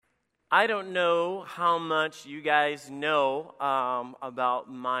I don't know how much you guys know about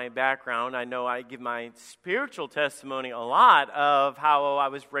my background. I know I give my spiritual testimony a lot of how I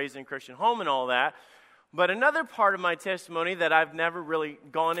was raised in a Christian home and all that. But another part of my testimony that I've never really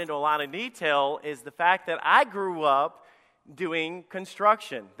gone into a lot of detail is the fact that I grew up doing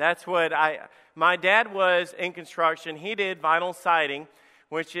construction. My dad was in construction. He did vinyl siding,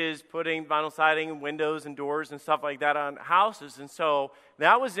 which is putting vinyl siding and windows and doors and stuff like that on houses. And so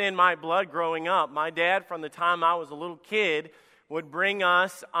that was in my blood growing up. My dad, from the time I was a little kid, would bring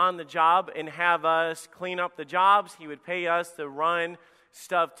us on the job and have us clean up the jobs. He would pay us to run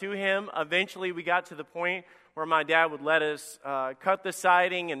stuff to him. Eventually, we got to the point where my dad would let us cut the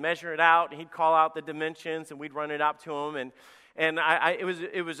siding and measure it out. He'd call out the dimensions, and we'd run it up to him.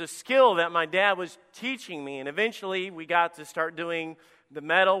 It was a skill that my dad was teaching me. And eventually, we got to start doing the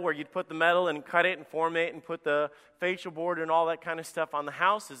metal, where you'd put the metal and cut it and form it and put the facial board and all that kind of stuff on the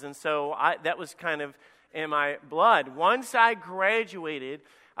houses. And so that was kind of in my blood. Once I graduated,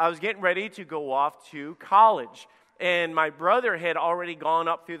 I was getting ready to go off to college. And my brother had already gone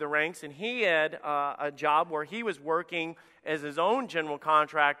up through the ranks, and he had a job where he was working as his own general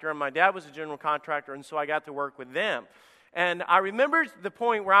contractor, and my dad was a general contractor, and so I got to work with them. And I remember the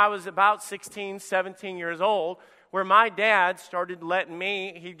point where I was about 16, 17 years old, where my dad started letting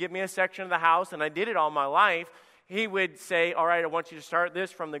me, he'd give me a section of the house, and I did it all my life. He would say, all right, I want you to start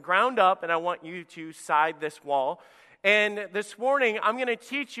this from the ground up, and I want you to side this wall. And this morning, I'm going to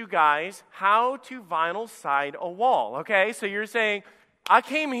teach you guys how to vinyl side a wall, okay? So you're saying, I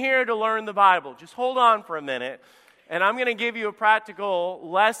came here to learn the Bible. Just hold on for a minute, and I'm going to give you a practical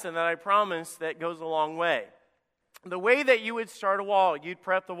lesson that I promise that goes a long way. The way that you would start a wall, you'd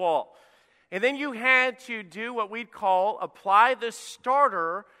prep the wall. And then you had to do what we'd call apply the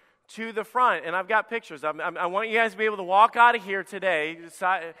starter to the front. And I've got pictures. I want you guys to be able to walk out of here today.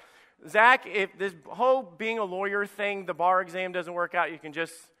 Zach, if this whole being a lawyer thing, the bar exam doesn't work out, you can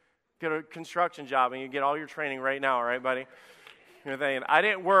just get a construction job and you get all your training right now, all right, buddy? You're thinking, I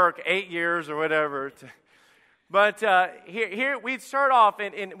didn't work 8 years or whatever. But here we'd start off,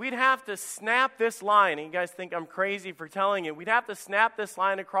 and we'd have to snap this line. And you guys think I'm crazy for telling you. We'd have to snap this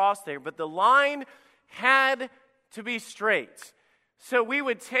line across there. But the line had to be straight. So we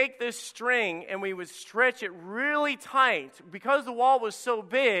would take this string, and we would stretch it really tight. Because the wall was so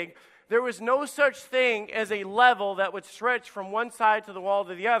big, there was no such thing as a level that would stretch from one side to the wall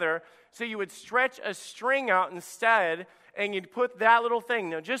to the other. So you would stretch a string out instead, and you'd put that little thing.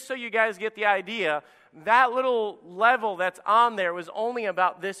 Now, just so you guys get the idea, that little level that's on there was only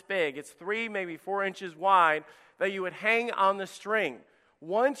about this big. It's 3, maybe 4 inches wide that you would hang on the string.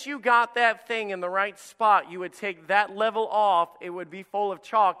 Once you got that thing in the right spot, you would take that level off. It would be full of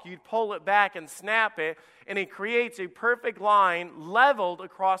chalk. You'd pull it back and snap it, and it creates a perfect line leveled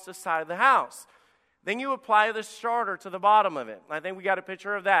across the side of the house. Then you apply the starter to the bottom of it. I think we got a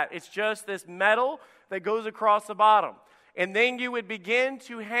picture of that. It's just this metal that goes across the bottom. And then you would begin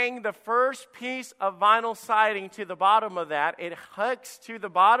to hang the first piece of vinyl siding to the bottom of that. It hooks to the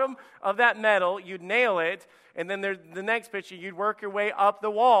bottom of that metal. You'd nail it. And then there's the next picture. You'd work your way up the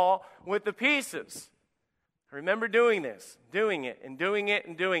wall with the pieces. Remember doing this, doing it, and doing it,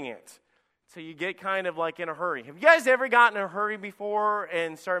 and doing it. So you get kind of like in a hurry. Have you guys ever gotten in a hurry before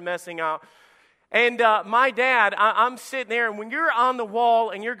and started messing up? And my dad, I'm sitting there, and when you're on the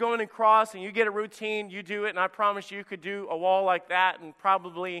wall and you're going across and you get a routine, you do it, and I promise you could do a wall like that in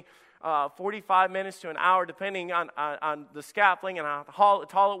probably 45 minutes to an hour, depending on the scaffolding and how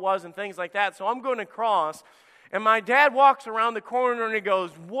tall it was and things like that. So I'm going across, and my dad walks around the corner, and he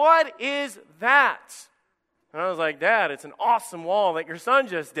goes, "What is that?" And I was like, "Dad, it's an awesome wall that your son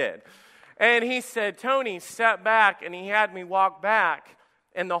just did." And he said, "Tony, step back," and he had me walk back.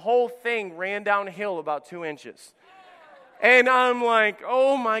 And the whole thing ran downhill about 2 inches. And I'm like,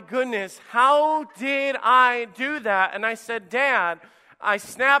 oh my goodness, how did I do that? And I said, "Dad, I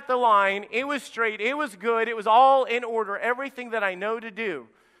snapped the line. It was straight. It was good. It was all in order. Everything that I know to do."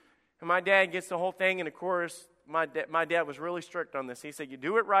 And my dad gets the whole thing. And of course, my dad was really strict on this. He said, "You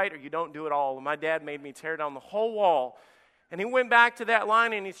do it right or you don't do it all." And my dad made me tear down the whole wall. And he went back to that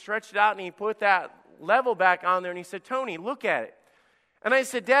line and he stretched it out and he put that level back on there. And he said, "Tony, look at it." And I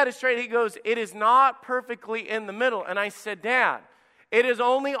said, "Dad, it's straight." He goes, "It is not perfectly in the middle." And I said, "Dad, it is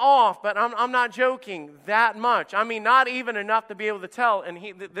only off, but I'm not joking that much. I mean, not even enough to be able to tell." And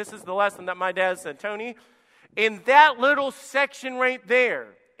this is the lesson that my dad said, "Tony, in that little section right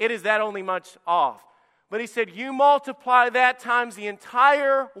there, it is that only much off." But he said, "You multiply that times the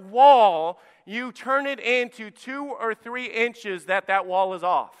entire wall, you turn it into 2 or 3 inches that wall is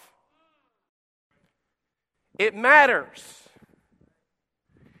off." It matters.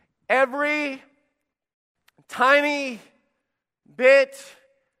 Every tiny bit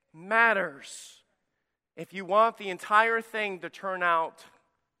matters if you want the entire thing to turn out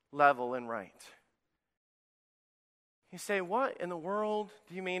level and right. You say, what in the world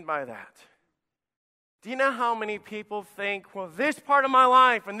do you mean by that? Do you know how many people think, well, this part of my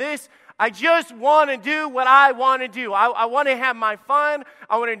life and this, I just want to do what I want to do. I want to have my fun.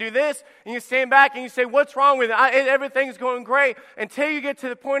 I want to do this. And you stand back and you say, what's wrong with it? Everything's going great. Until you get to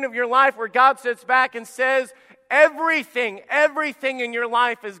the point of your life where God sits back and says, everything in your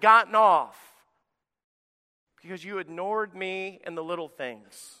life has gotten off. Because you ignored me and the little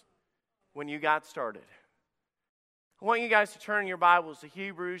things when you got started. I want you guys to turn your Bibles to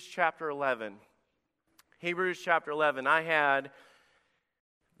Hebrews chapter 11. Hebrews chapter 11. I had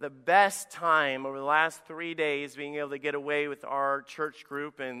the best time over the last 3 days being able to get away with our church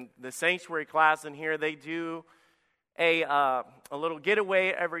group and the sanctuary class in here. They do a little getaway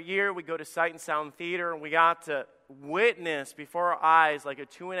every year. We go to Sight and Sound Theater, and we got to witness before our eyes like a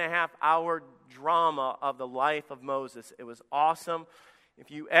 2.5-hour drama of the life of Moses. It was awesome.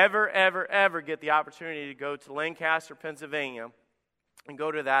 If you ever get the opportunity to go to Lancaster, Pennsylvania, and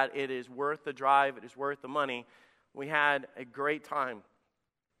go to that, it is worth the drive. It is worth the money. We had a great time.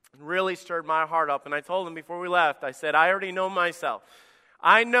 It really stirred my heart up. And I told them before we left, I said, I already know myself.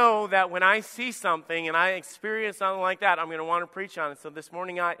 I know that when I see something and I experience something like that, I'm going to want to preach on it. So this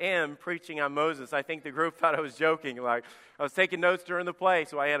morning I am preaching on Moses. I think the group thought I was joking. Like I was taking notes during the play,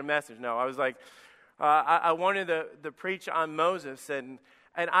 so I had a message. No, I was like, I wanted to preach on Moses. And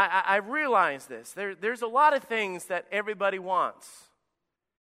I realized this. There's a lot of things that everybody wants.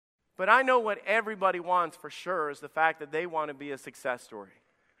 But I know what everybody wants for sure is the fact that they want to be a success story.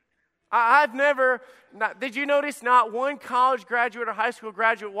 Did you notice not one college graduate or high school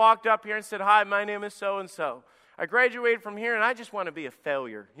graduate walked up here and said, hi, my name is so-and-so. I graduated from here and I just want to be a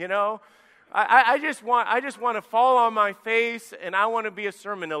failure, you know? I just want to fall on my face and I want to be a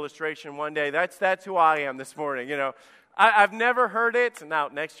sermon illustration one day. That's who I am this morning, you know? I've never heard it. Now,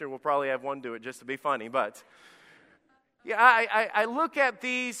 next year we'll probably have one do it just to be funny, but... Yeah, I look at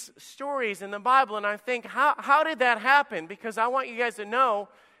these stories in the Bible and I think, how did that happen? Because I want you guys to know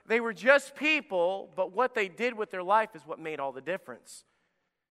they were just people, but what they did with their life is what made all the difference.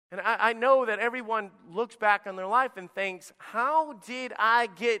 And I know that everyone looks back on their life and thinks, how did I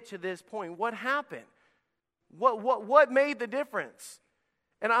get to this point? What happened? What made the difference?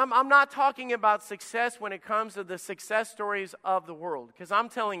 And I'm not talking about success when it comes to the success stories of the world. Because I'm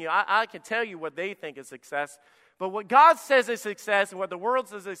telling you, I can tell you what they think is success. But what God says is success and what the world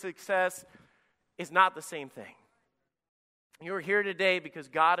says is success is not the same thing. You're here today because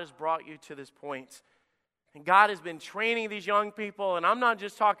God has brought you to this point. And God has been training these young people. And I'm not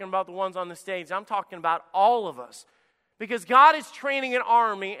just talking about the ones on the stage. I'm talking about all of us. Because God is training an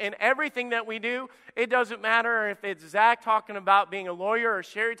army in everything that we do. It doesn't matter if it's Zach talking about being a lawyer or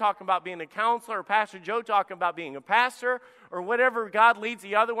Sherry talking about being a counselor or Pastor Joe talking about being a pastor or whatever God leads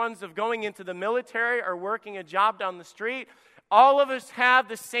the other ones of going into the military or working a job down the street. All of us have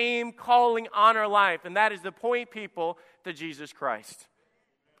the same calling on our life, and that is to point people to Jesus Christ.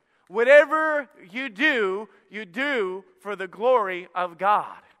 Whatever you do for the glory of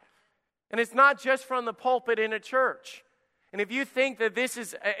God. And it's not just from the pulpit in a church. And if you think that this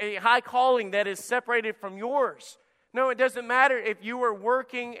is a high calling that is separated from yours, no, it doesn't matter if you are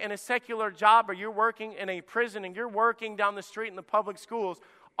working in a secular job or you're working in a prison and you're working down the street in the public schools.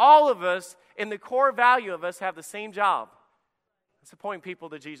 All of us, in the core value of us, have the same job. It's to point people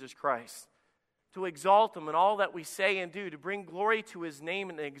to Jesus Christ, to exalt Him in all that we say and do, to bring glory to His name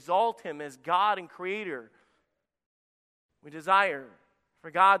and exalt Him as God and Creator. We desire for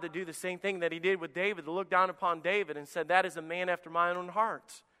God to do the same thing that He did with David, to look down upon David and said, that is a man after my own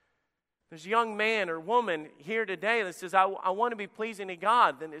heart. There's a young man or woman here today that says, I want to be pleasing to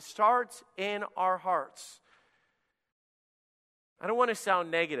God. Then it starts in our hearts. I don't want to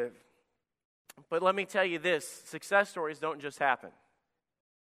sound negative, but let me tell you this. Success stories don't just happen.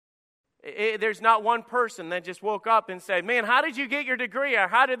 There's not one person that just woke up and said, man, how did you get your degree? Or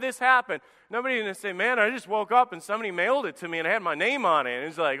how did this happen? Nobody didn't say, man, I just woke up and somebody mailed it to me and I had my name on it. And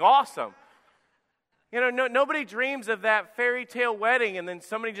it's like, awesome. You know, nobody dreams of that fairy tale wedding and then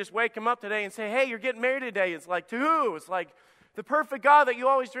somebody just wake them up today and say, hey, you're getting married today. It's like, to who? It's like the perfect God that you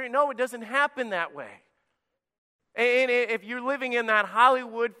always dream. No, it doesn't happen that way. And if you're living in that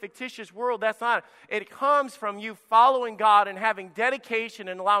Hollywood fictitious world, that's not it. It comes from you following God and having dedication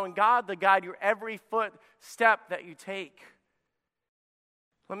and allowing God to guide your every footstep that you take.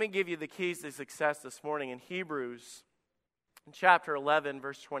 Let me give you the keys to success this morning in Hebrews in chapter 11,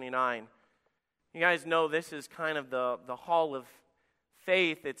 verse 29. You guys know this is kind of the hall of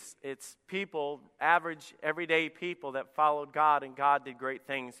faith, it's people, average, everyday people that followed God, and God did great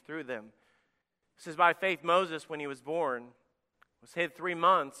things through them. It says, by faith, Moses, when he was born, was hid 3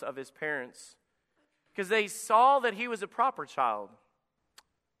 months of his parents, because they saw that he was a proper child.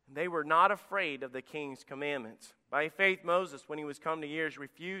 And they were not afraid of the king's commandments. By faith, Moses, when he was come to years,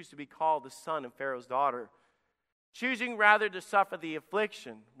 refused to be called the son of Pharaoh's daughter, choosing rather to suffer the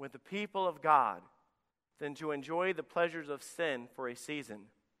affliction with the people of God than to enjoy the pleasures of sin for a season,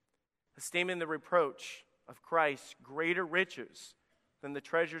 esteeming the reproach of Christ greater riches than the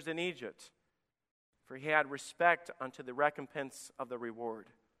treasures in Egypt, for he had respect unto the recompense of the reward.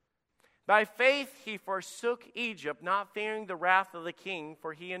 By faith he forsook Egypt, not fearing the wrath of the king,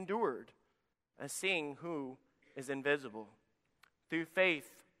 for he endured, as seeing who is invisible. Through faith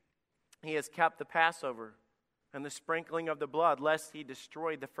he has kept the Passover and the sprinkling of the blood, lest he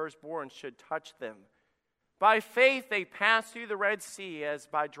destroyed the firstborn should touch them. By faith they passed through the Red Sea as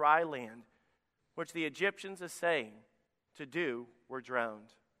by dry land, which the Egyptians, essaying to do, were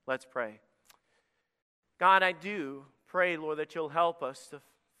drowned. Let's pray. God, I do pray, Lord, that you'll help us to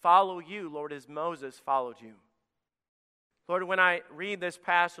follow you, Lord, as Moses followed you. Lord, when I read this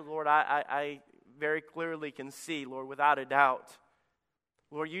passage, Lord, I very clearly can see, Lord, without a doubt,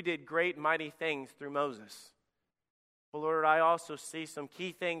 Lord, you did great and mighty things through Moses. But Lord, I also see some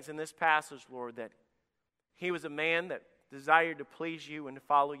key things in this passage, Lord, that he was a man that desired to please you and to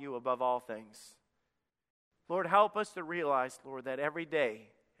follow you above all things. Lord, help us to realize, Lord, that every day,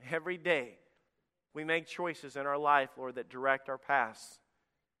 we make choices in our life, Lord, that direct our paths.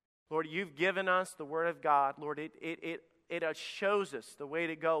 Lord, you've given us the Word of God. Lord, it shows us the way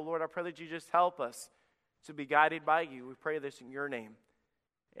to go. Lord, I pray that you just help us to be guided by you. We pray this in your name.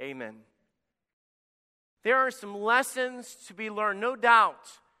 Amen. There are some lessons to be learned. No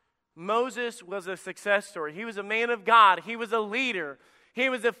doubt, Moses was a success story. He was a man of God. He was a leader. He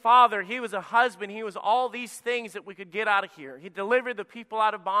was a father. He was a husband. He was all these things that we could get out of here. He delivered the people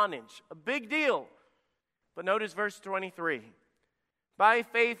out of bondage. A big deal. But notice verse 23. By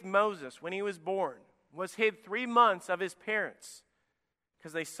faith, Moses, when he was born, was hid 3 months of his parents,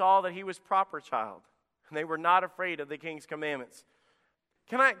 because they saw that he was proper child, and they were not afraid of the king's commandments.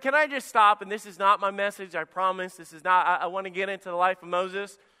 Can I just stop? And this is not my message, I promise. This is not, I want to get into the life of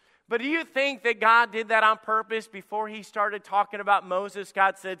Moses. But do you think that God did that on purpose? Before he started talking about Moses,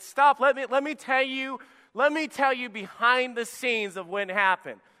 God said, stop, let me tell you behind the scenes of what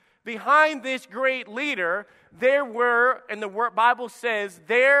happened. Behind this great leader, there were, and the Bible says,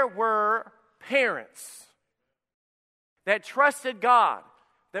 there were parents that trusted God,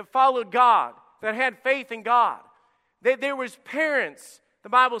 that followed God, that had faith in God. There was parents, the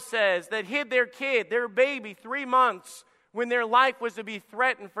Bible says, that hid their kid, their baby, 3 months when their life was to be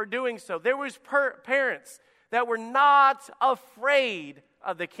threatened for doing so. There was parents that were not afraid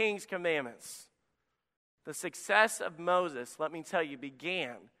of the king's commandments. The success of Moses, let me tell you,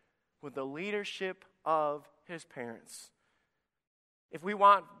 began with the leadership of his parents. If we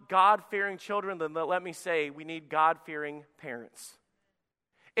want God-fearing children, then let me say we need God-fearing parents.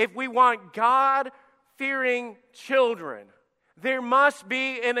 If we want God-fearing children, there must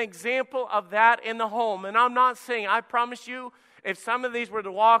be an example of that in the home. And I'm not saying, I promise you, if some of these were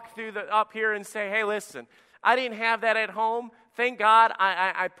to walk through up here and say, hey, listen, I didn't have that at home, thank God,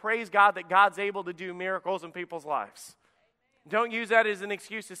 I praise God that God's able to do miracles in people's lives. Don't use that as an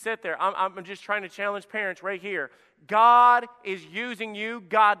excuse to sit there. I'm just trying to challenge parents right here. God is using you.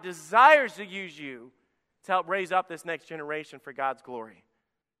 God desires to use you to help raise up this next generation for God's glory.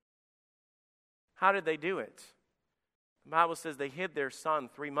 How did they do it? The Bible says they hid their son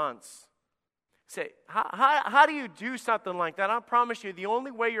 3 months. Say, how do you do something like that? I promise you, the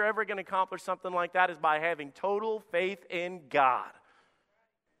only way you're ever going to accomplish something like that is by having total faith in God.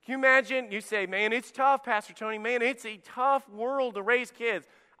 Can you imagine? You say, man, it's tough, Pastor Tony. Man, it's a tough world to raise kids.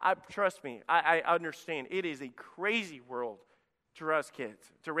 Trust me, I understand. It is a crazy world to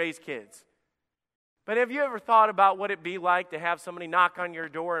raise kids. But have you ever thought about what it'd be like to have somebody knock on your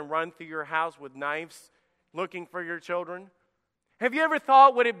door and run through your house with knives looking for your children? Have you ever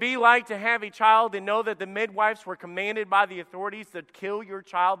thought what it'd be like to have a child and know that the midwives were commanded by the authorities to kill your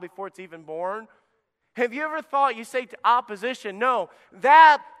child before it's even born? Have you ever thought, you say to opposition, no,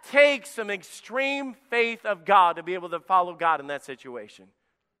 that takes some extreme faith of God to be able to follow God in that situation.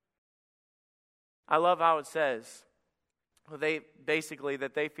 I love how it says, that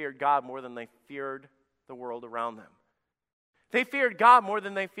they feared God more than they feared the world around them. They feared God more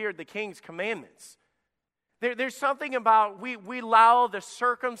than they feared the king's commandments. There's something about, we allow the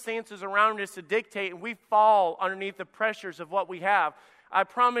circumstances around us to dictate, and we fall underneath the pressures of what we have. I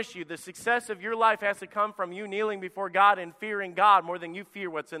promise you, the success of your life has to come from you kneeling before God and fearing God more than you fear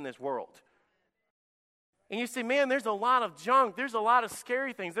what's in this world. And you say, man, there's a lot of junk. There's a lot of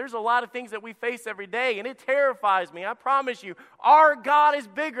scary things. There's a lot of things that we face every day, and it terrifies me. I promise you, our God is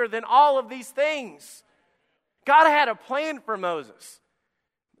bigger than all of these things. God had a plan for Moses.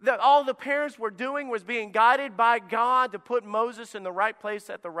 That all the parents were doing was being guided by God to put Moses in the right place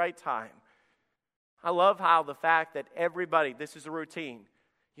at the right time. I love how the fact that everybody, this is a routine.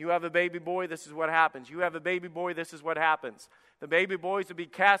 You have a baby boy, this is what happens. You have a baby boy, this is what happens. The baby boys would be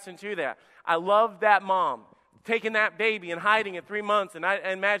cast into that. I love that mom taking that baby and hiding it 3 months. And I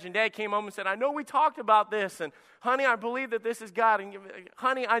imagine Dad came home and said, I know we talked about this. And honey, I believe that this is God. And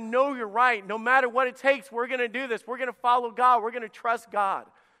honey, I know you're right. No matter what it takes, we're going to do this. We're going to follow God. We're going to trust God.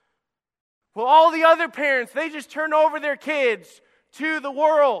 Well, all the other parents, they just turn over their kids to the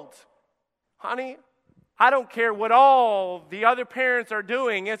world. Honey, I don't care what all the other parents are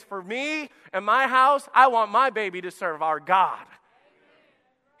doing. It's for me and my house. I want my baby to serve our God.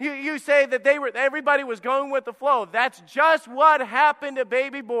 You say that everybody was going with the flow. That's just what happened to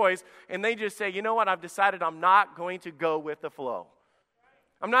baby boys. And they just say, you know what? I've decided I'm not going to go with the flow.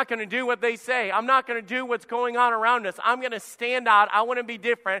 I'm not going to do what they say. I'm not going to do what's going on around us. I'm going to stand out. I want to be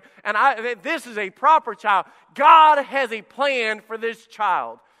different. And this is a proper child. God has a plan for this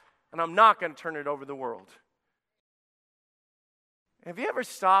child. And I'm not going to turn it over to the world. Have you ever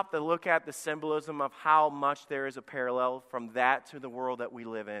stopped to look at the symbolism of how much there is a parallel from that to the world that we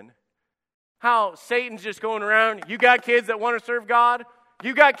live in? How Satan's just going around, you got kids that want to serve God?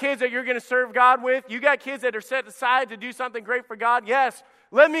 You got kids that you're going to serve God with? You got kids that are set aside to do something great for God? Yes,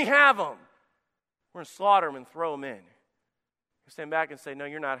 let me have them. We're going to slaughter them and throw them in. You stand back and say, no,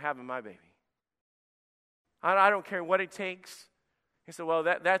 you're not having my baby. I don't care what it takes. He said, well,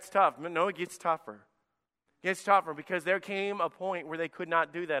 that's tough. No, it gets tougher. It gets tougher because there came a point where they could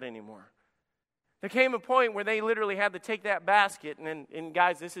not do that anymore. There came a point where they literally had to take that basket, and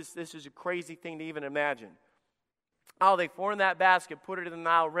guys, this is a crazy thing to even imagine. Oh, they formed that basket, put it in the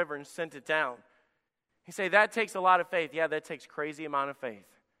Nile River, and sent it down. You say, that takes a lot of faith. Yeah, that takes crazy amount of faith.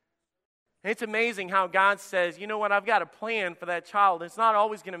 And it's amazing how God says, you know what, I've got a plan for that child. It's not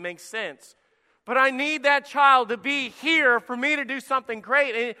always going to make sense. But I need that child to be here for me to do something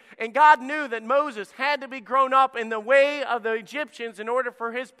great. And God knew that Moses had to be grown up in the way of the Egyptians in order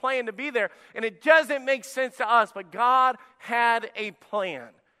for his plan to be there. And it doesn't make sense to us, but God had a plan.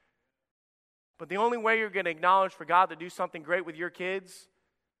 But the only way you're going to acknowledge for God to do something great with your kids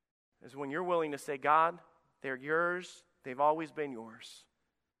is when you're willing to say, God, they're yours. They've always been yours.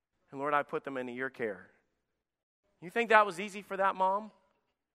 And Lord, I put them into your care. You think that was easy for that mom?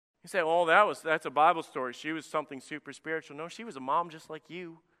 You say, oh, that's a Bible story. She was something super spiritual. No, she was a mom just like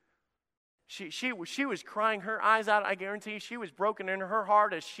you. She was crying her eyes out. I guarantee you she was broken in her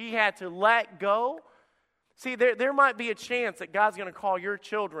heart as she had to let go. See, there might be a chance that God's going to call your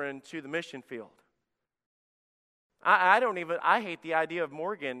children to the mission field. I hate the idea of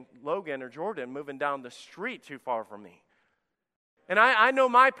Morgan, Logan, or Jordan moving down the street too far from me. And I know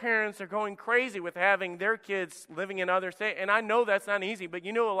my parents are going crazy with having their kids living in other states. And I know that's not easy. But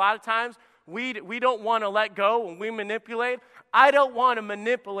you know, a lot of times we don't want to let go and we manipulate. I don't want to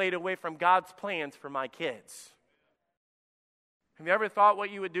manipulate away from God's plans for my kids. Have you ever thought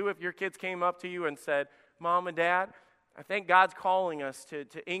what you would do if your kids came up to you and said, Mom and Dad, I think God's calling us to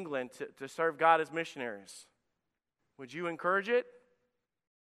England to serve God as missionaries. Would you encourage it?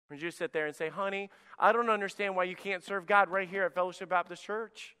 Or would you sit there and say, honey, I don't understand why you can't serve God right here at Fellowship Baptist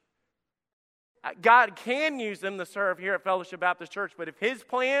Church. God can use them to serve here at Fellowship Baptist Church, but if his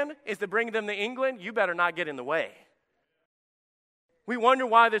plan is to bring them to England, you better not get in the way. We wonder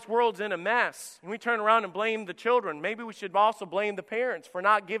why this world's in a mess, and we turn around and blame the children. Maybe we should also blame the parents for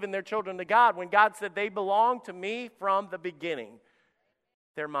not giving their children to God when God said they belong to me from the beginning.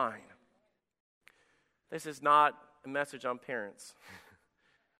 They're mine. This is not a message on parents.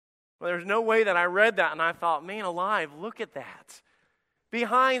 Well, there's no way that I read that and I thought, man alive, look at that.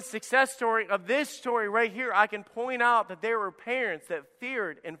 Behind success story of this story right here, I can point out that there were parents that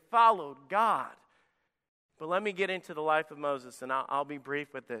feared and followed God. But let me get into the life of Moses, and I'll be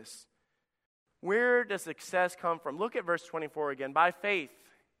brief with this. Where does success come from? Look at verse 24 again. By faith,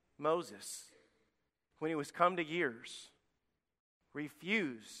 Moses, when he was come to years,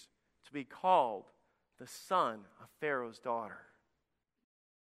 refused to be called the son of Pharaoh's daughter.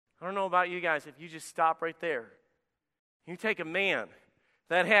 I don't know about you guys, if you just stop right there. You take a man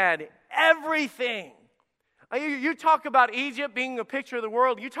that had everything. You talk about Egypt being a picture of the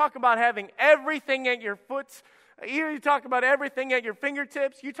world. You talk about having everything at your You talk about everything at your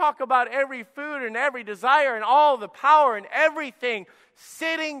fingertips. You talk about every food and every desire and all the power and everything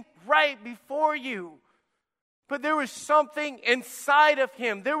sitting right before you. But there was something inside of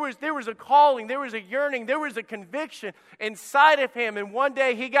him. There was a calling. There was a yearning. There was a conviction inside of him. And one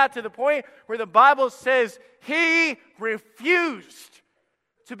day he got to the point where the Bible says he refused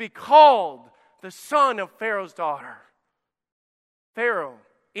to be called the son of Pharaoh's daughter. Pharaoh,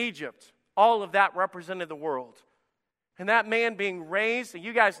 Egypt, all of that represented the world. And that man being raised, and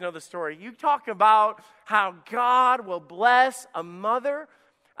you guys know the story. You talk about how God will bless a mother.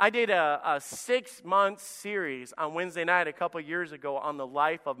 I did a 6-month series on Wednesday night a couple years ago on the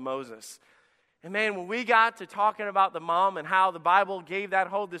life of Moses. And man, when we got to talking about the mom and how the Bible gave that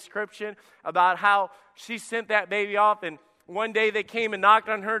whole description about how she sent that baby off, and one day they came and knocked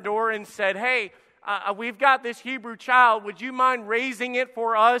on her door and said, hey, we've got this Hebrew child. Would you mind raising it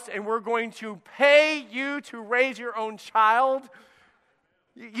for us? And we're going to pay you to raise your own child.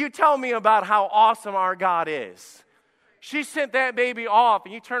 You tell me about how awesome our God is. She sent that baby off,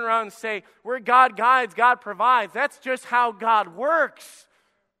 and you turn around and say, where God guides, God provides. That's just how God works.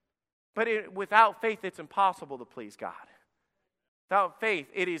 But without faith, it's impossible to please God. Without faith,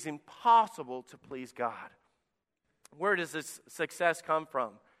 it is impossible to please God. Where does this success come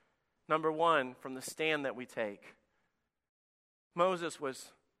from? Number one, from the stand that we take. Moses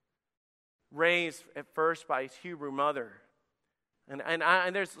was raised at first by his Hebrew mother.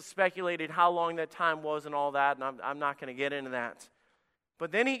 And there's speculated how long that time was and all that, and I'm not going to get into that.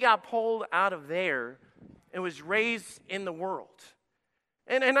 But then he got pulled out of there and was raised in the world.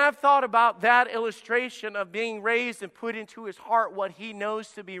 And I've thought about that illustration of being raised and put into his heart what he knows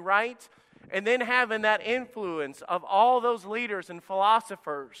to be right, and then having that influence of all those leaders and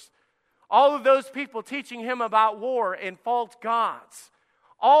philosophers, all of those people teaching him about war and false gods.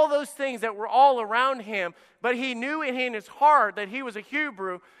 All those things that were all around him, but he knew in his heart that he was a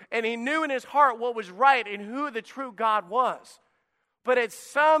Hebrew, and he knew in his heart what was right and who the true God was. But at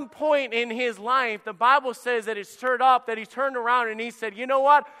some point in his life, the Bible says that it stirred up, that he turned around and he said, you know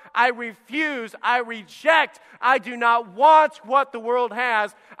what? I refuse, I reject, I do not want what the world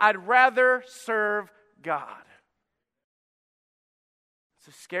has. I'd rather serve God.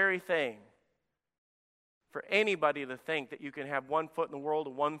 It's a scary thing for anybody to think that you can have one foot in the world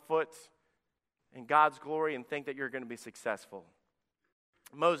and one foot in God's glory and think that you're going to be successful.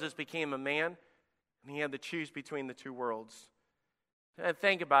 Moses became a man, and he had to choose between the two worlds. And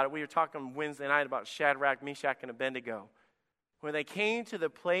think about it. We were talking Wednesday night about Shadrach, Meshach, and Abednego. When they came to the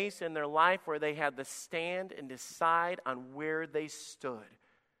place in their life where they had to stand and decide on where they stood.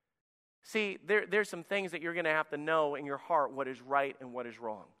 See, there's some things that you're going to have to know in your heart what is right and what is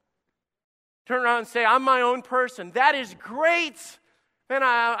wrong. Turn around and say, I'm my own person. That is great. Man,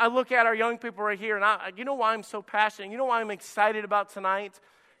 I look at our young people right here, and you know why I'm so passionate? You know why I'm excited about tonight?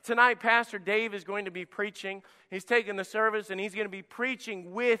 Tonight, Pastor Dave is going to be preaching. He's taking the service, and he's going to be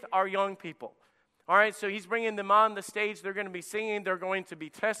preaching with our young people. All right, so he's bringing them on the stage. They're going to be singing. They're going to be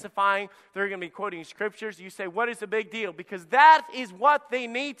testifying. They're going to be quoting scriptures. You say, what is the big deal? Because that is what they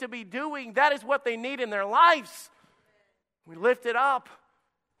need to be doing. That is what they need in their lives. We lift it up.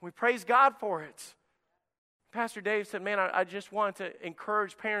 We praise God for it. Pastor Dave said, man, I just want to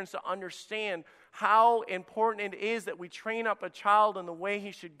encourage parents to understand how important it is that we train up a child in the way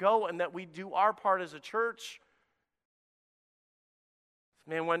he should go and that we do our part as a church.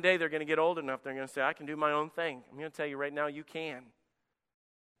 Man, one day they're going to get old enough, they're going to say, I can do my own thing. I'm going to tell you right now, you can.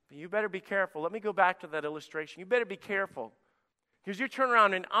 But you better be careful. Let me go back to that illustration. You better be careful. Because you turn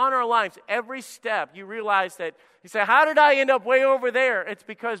around and on our lives, every step, you realize that, you say, how did I end up way over there? It's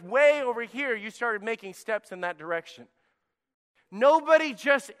because way over here, you started making steps in that direction. Nobody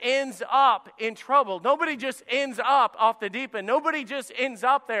just ends up in trouble. Nobody just ends up off the deep end. Nobody just ends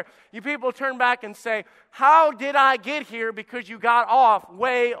up there. You people turn back and say, how did I get here? Because you got off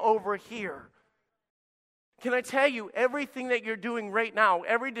way over here. Can I tell you, everything that you're doing right now,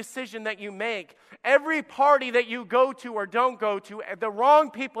 every decision that you make, every party that you go to or don't go to, the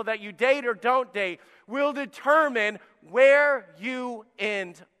wrong people that you date or don't date, will determine where you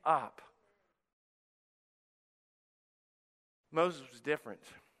end up. Moses was different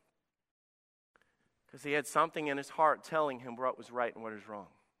because he had something in his heart telling him what was right and what was wrong.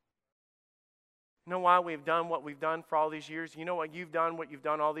 You know why we've done what we've done for all these years? You know what you've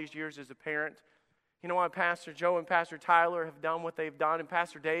done all these years as a parent? You know why Pastor Joe and Pastor Tyler have done what they've done, and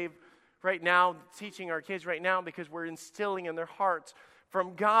Pastor Dave right now, teaching our kids right now, because we're instilling in their hearts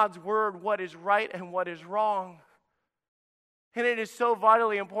from God's word what is right and what is wrong. And it is so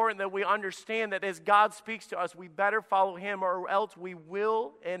vitally important that we understand that as God speaks to us, we better follow him or else we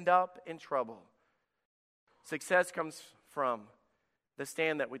will end up in trouble. Success comes from the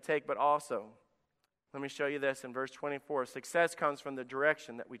stand that we take, but also, let me show you this in verse 24. Success comes from the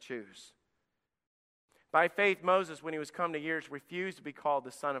direction that we choose. By faith, Moses, when he was come to years, refused to be called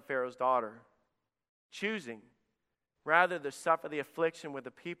the son of Pharaoh's daughter, choosing rather to suffer the affliction with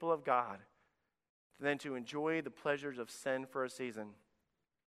the people of God than to enjoy the pleasures of sin for a season.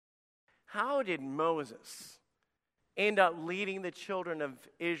 How did Moses end up leading the children of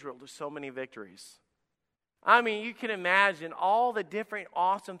Israel to so many victories? I mean, you can imagine all the different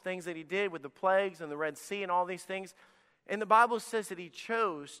awesome things that he did with the plagues and the Red Sea and all these things. And the Bible says that he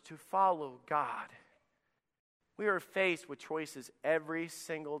chose to follow God. We are faced with choices every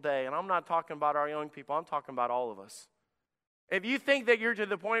single day. And I'm not talking about our young people. I'm talking about all of us. If you think that you're to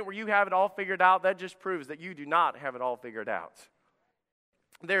the point where you have it all figured out, that just proves that you do not have it all figured out.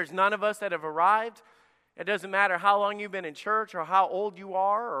 There's none of us that have arrived. It doesn't matter how long you've been in church or how old you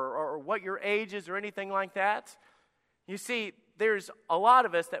are or what your age is or anything like that. You see, there's a lot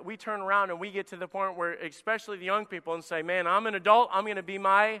of us that we turn around and we get to the point where, especially the young people, and say, man, I'm an adult. I'm going to be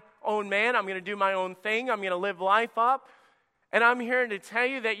my own man. I'm going to do my own thing. I'm going to live life up. And I'm here to tell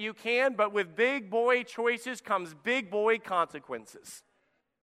you that you can, but with big boy choices comes big boy consequences.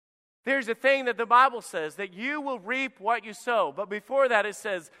 There's a thing that the Bible says, that you will reap what you sow. But before that it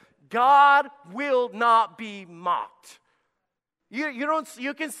says, God will not be mocked.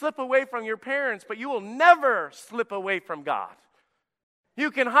 You can slip away from your parents, but you will never slip away from God. You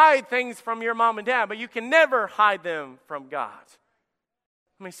can hide things from your mom and dad, but you can never hide them from God.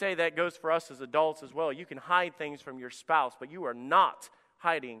 Let me say that goes for us as adults as well. You can hide things from your spouse, but you are not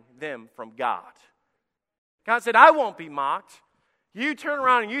hiding them from God. God said, I won't be mocked. You turn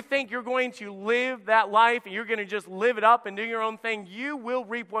around and you think you're going to live that life and you're going to just live it up and do your own thing, you will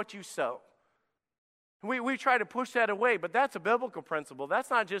reap what you sow. We try to push that away, but that's a biblical principle. That's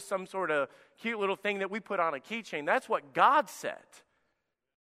not just some sort of cute little thing that we put on a keychain. That's what God said.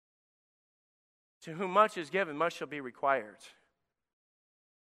 To whom much is given, much shall be required.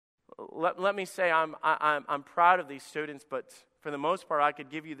 Let me say I'm proud of these students, but for the most part, I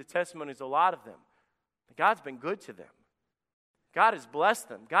could give you the testimonies of a lot of them. God's been good to them. God has blessed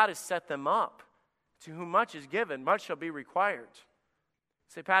them. God has set them up. To whom much is given, much shall be required.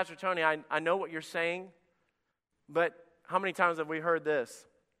 Say, Pastor Tony, I know what you're saying, but how many times have we heard this?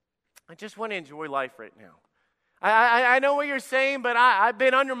 I just want to enjoy life right now. I know what you're saying, but I've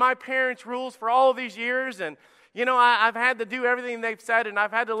been under my parents' rules for all of these years, and I've had to do everything they've said, and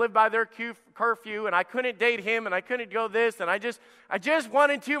I've had to live by their curfew, and I couldn't date him, and I couldn't go this, and I just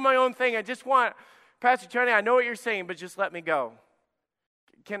wanted to do my own thing. Pastor Tony, I know what you're saying, but just let me go.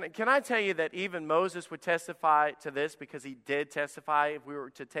 Can I tell you that even Moses would testify to this, because he did testify if we were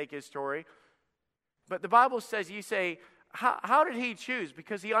to take his story? But the Bible says, you say, how did he choose?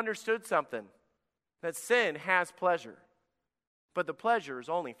 Because he understood something, that sin has pleasure, but the pleasure is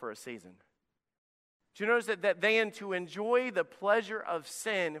only for a season. Do you notice that then to enjoy the pleasure of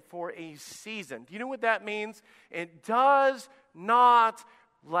sin for a season? Do you know what that means? It does not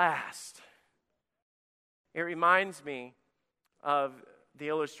last. It reminds me of the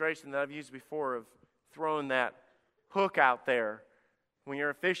illustration that I've used before of throwing that hook out there when you're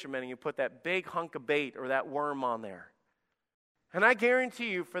a fisherman and you put that big hunk of bait or that worm on there. And I guarantee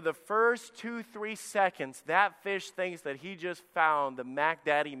you, for the first 2-3 seconds, that fish thinks that he just found the Mac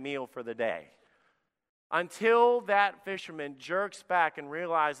Daddy meal for the day. Until that fisherman jerks back and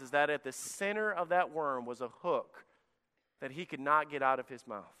realizes that at the center of that worm was a hook that he could not get out of his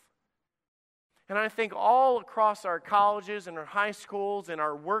mouth. And I think all across our colleges and our high schools and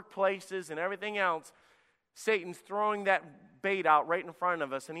our workplaces and everything else, Satan's throwing that bait out right in front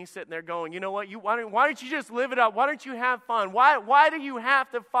of us, and he's sitting there going, you know what, why don't you just live it up? Why don't you have fun? Why do you have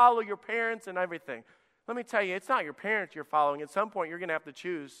to follow your parents and everything? Let me tell you, it's not your parents you're following. At some point, you're going to have to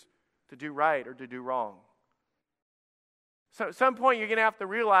choose to do right or to do wrong. So at some point, you're going to have to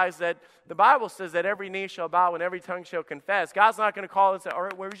realize that the Bible says that every knee shall bow and every tongue shall confess. God's not going to call and say, all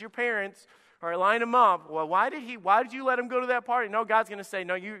right, where's your parents? All right, line them up. Well, why did you let him go to that party? No, God's going to say,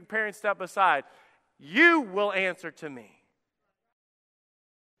 no, you parents step aside. You will answer to me.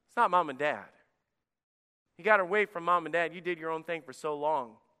 It's not mom and dad. You got away from mom and dad. You did your own thing for so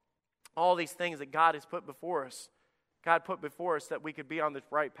long. All these things that God has put before us. God put before us that we could be on the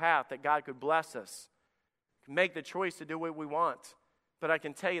right path, that God could bless us. Make the choice to do what we want. But I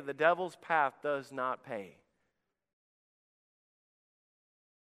can tell you, the devil's path does not pay.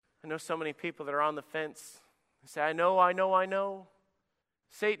 I know so many people that are on the fence. They say, I know.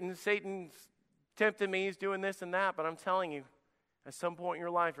 Satan's tempting me. He's doing this and that. But I'm telling you, at some point in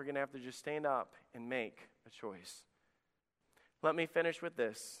your life, you're going to have to just stand up and make a choice. Let me finish with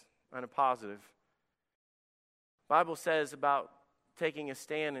this on a positive. Bible says about taking a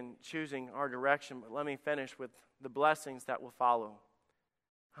stand and choosing our direction, but let me finish with the blessings that will follow.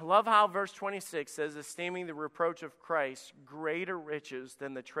 I love how verse 26 says, esteeming the reproach of Christ greater riches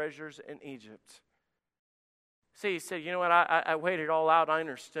than the treasures in Egypt. See, he said, you know what, I weighed it all out, I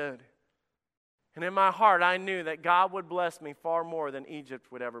understood. And in my heart, I knew that God would bless me far more than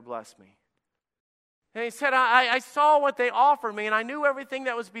Egypt would ever bless me. And he said, I saw what they offered me, and I knew everything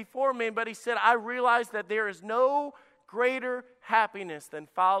that was before me, but he said, I realized that there is no greater happiness than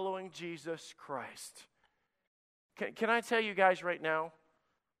following Jesus Christ. Can I tell you guys right now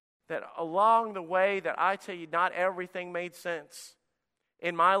that along the way that I tell you not everything made sense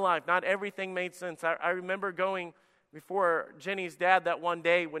in my life, not everything made sense. I remember going before Jenny's dad that one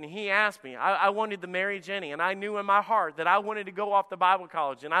day when he asked me, I wanted to marry Jenny, and I knew in my heart that I wanted to go off to Bible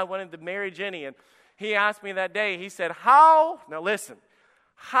college, and I wanted to marry Jenny, and he asked me that day, he said, how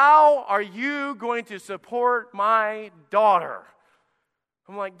are you going to support my daughter?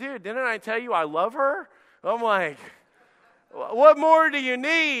 I'm like, dude, didn't I tell you I love her? I'm like, what more do you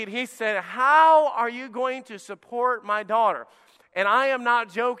need? He said, how are you going to support my daughter? And I am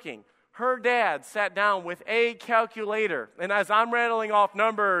not joking. Her dad sat down with a calculator. And as I'm rattling off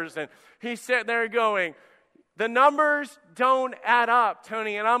numbers, and he's sitting there going, the numbers don't add up,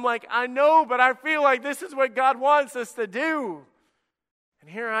 Tony. And I'm like, I know, but I feel like this is what God wants us to do. And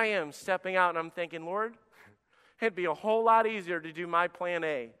here I am stepping out, and I'm thinking, Lord, it'd be a whole lot easier to do my plan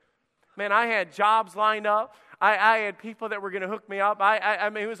A. Man, I had jobs lined up. I had people that were going to hook me up. I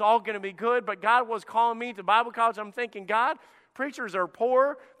mean, it was all going to be good, but God was calling me to Bible college. I'm thinking, God, preachers are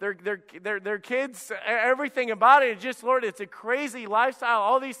poor. Their kids, everything about it is just, Lord, it's a crazy lifestyle,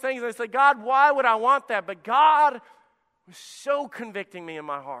 all these things. And I said, God, why would I want that? But God was so convicting me in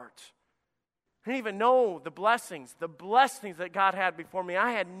my heart. I didn't even know the blessings that God had before me.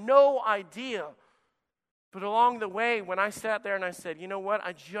 I had no idea. But along the way, when I sat there and I said, you know what,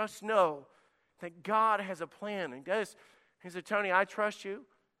 I just know that God has a plan. He said, Tony, I trust you.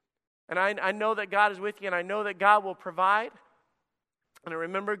 And I know that God is with you, and I know that God will provide. And I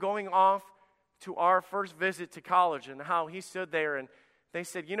remember going off to our first visit to college and how he stood there, and they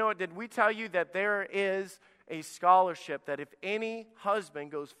said, you know what, did we tell you that there is a scholarship that if any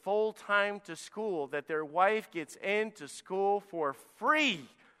husband goes full-time to school, that their wife gets into school for free?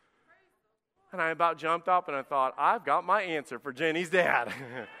 And I about jumped up and I thought, I've got my answer for Jenny's dad.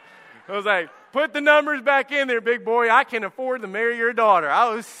 I was like, put the numbers back in there, big boy. I can afford to marry your daughter.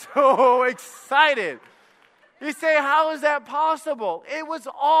 I was so excited. You say, how is that possible? It was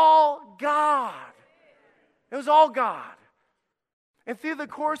all God. It was all God. And through the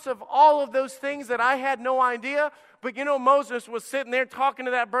course of all of those things that I had no idea, but you know, Moses was sitting there talking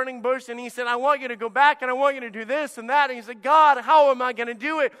to that burning bush, and he said, I want you to go back, and I want you to do this and that. And he said, God, how am I going to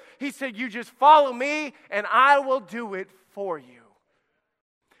do it? He said, you just follow me, and I will do it for you.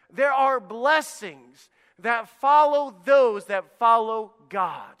 There are blessings that follow those that follow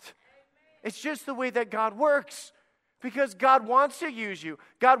God. It's just the way that God works. Because God wants to use you.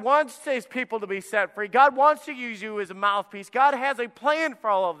 God wants His people to be set free. God wants to use you as a mouthpiece. God has a plan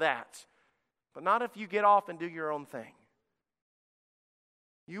for all of that. But not if you get off and do your own thing.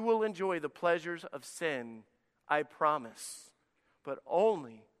 You will enjoy the pleasures of sin, I promise. But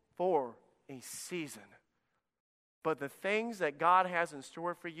only for a season. But the things that God has in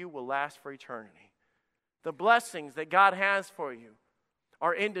store for you will last for eternity. The blessings that God has for you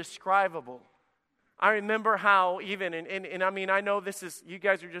are indescribable. I remember how even, and I mean, I know this is, you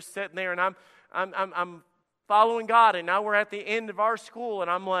guys are just sitting there, and I'm following God, and now we're at the end of our school, and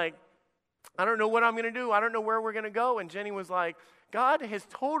I'm like, I don't know what I'm going to do. I don't know where we're going to go. And Jenny was like, God has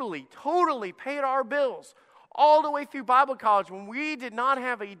totally paid our bills all the way through Bible college when we did not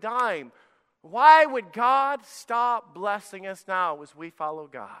have a dime. Why would God stop blessing us now as we follow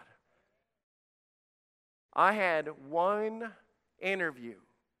God? I had one interview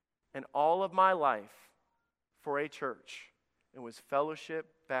in all of my life for a church. It was Fellowship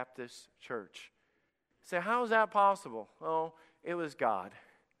Baptist Church. So how is that possible? Oh, it was God.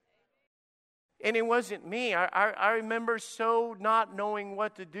 And it wasn't me. I remember so not knowing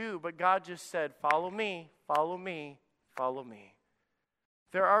what to do, but God just said, follow me, follow me, follow me.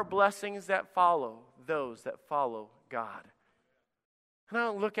 There are blessings that follow those that follow God. And I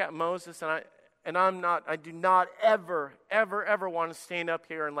don't look at Moses, and I do not ever want to stand up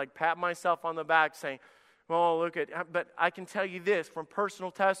here and like pat myself on the back saying, well, look at, but I can tell you this from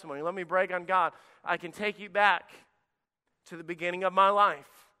personal testimony. Let me brag on God. I can take you back to the beginning of my life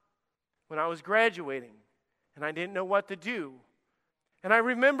when I was graduating and I didn't know what to do. And I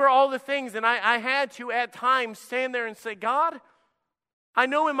remember all the things, and I had to at times stand there and say, God, I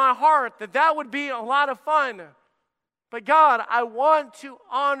know in my heart that would be a lot of fun, But God, I want to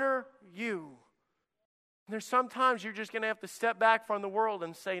honor you. And there's sometimes you're just going to have to step back from the world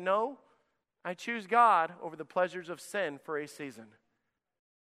and say, no, I choose God over the pleasures of sin for a season.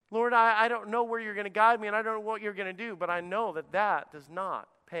 Lord, I don't know where you're going to guide me, and I don't know what you're going to do, but I know that that does not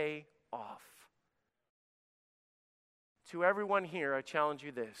pay off. To everyone here, I challenge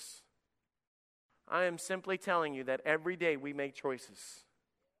you this. I am simply telling you that every day we make choices.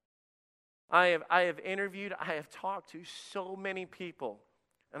 I have interviewed, I have talked to so many people,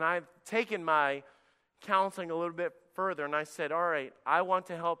 and I've taken my counseling a little bit further, and I said, all right, I want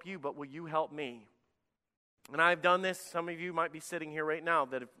to help you, but will you help me? And I've done this. Some of you might be sitting here right now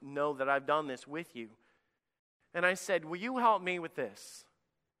that know that I've done this with you. And I said, will you help me with this?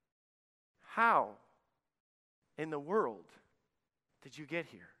 How in the world did you get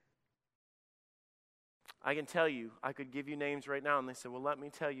here? I can tell you, I could give you names right now, and they said, well, let me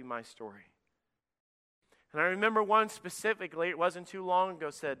tell you my story. And I remember one specifically, it wasn't too long ago,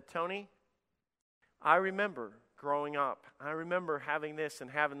 said, Tony, I remember growing up. I remember having this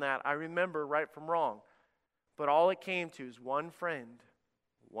and having that. I remember right from wrong. But all it came to is one friend,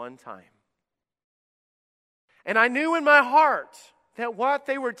 one time. And I knew in my heart that what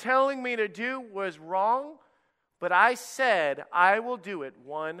they were telling me to do was wrong, but I said, I will do it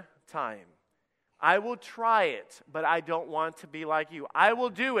one time. I will try it, but I don't want to be like you. I will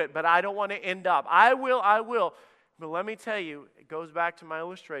do it, but I don't want to end up. I will. But let me tell you, it goes back to my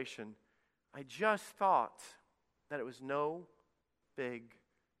illustration. I just thought that it was no big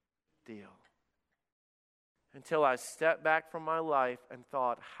deal. Until I stepped back from my life and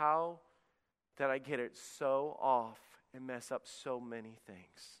thought, how did I get it so off and mess up so many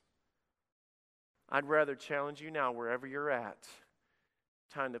things? I'd rather challenge you now, wherever you're at,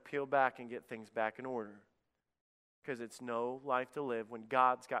 time to peel back and get things back in order. Because it's no life to live when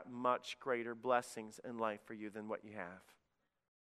God's got much greater blessings in life for you than what you have.